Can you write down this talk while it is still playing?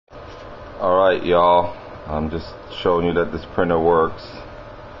Alright y'all, I'm just showing you that this printer works.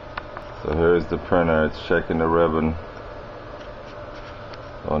 So here's the printer, it's checking the ribbon.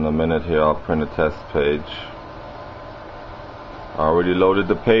 So in a minute here I'll print a test page. I already loaded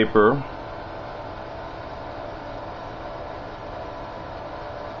the paper.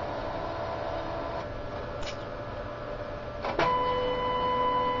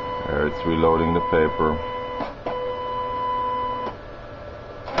 There, it's reloading the paper.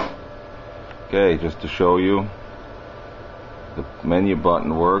 Okay, just to show you, the menu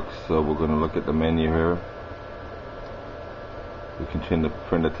button works, so we're going to look at the menu here. We continue to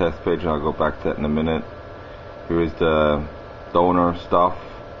print a test page, and I'll go back to that in a minute. Here is the donor stuff.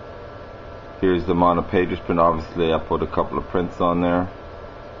 Here's the amount of pages print. Obviously I put a couple of prints on there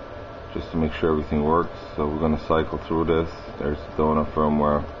just to make sure everything works. So we're going to cycle through this. There's the donor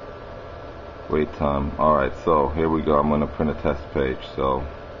firmware, wait time. Alright, so here we go. I'm going to print a test page. So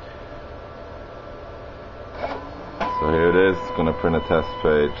here it is. It's going to print a test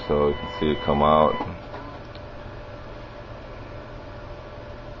page, so you can see it come out.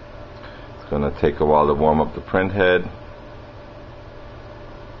 It's going to take a while to warm up the print head.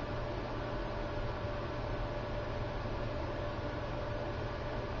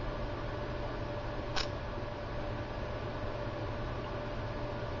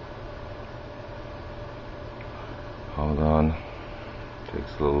 Hold on.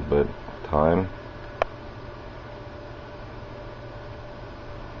 Takes a little bit of time.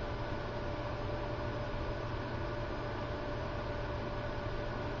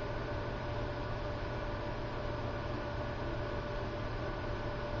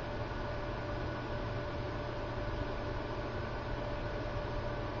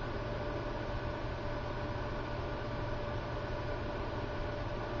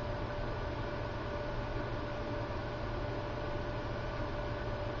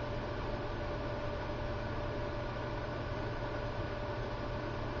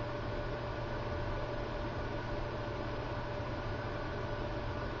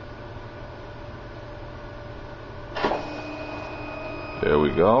 There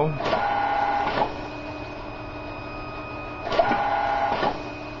we go.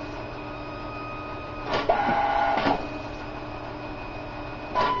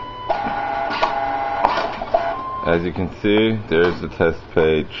 As you can see, there's the test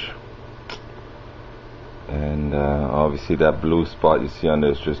page, and obviously that blue spot you see on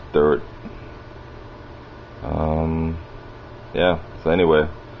there is just dirt. Yeah, so anyway,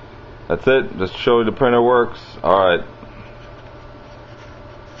 that's it. Just to show you the printer works. Alright.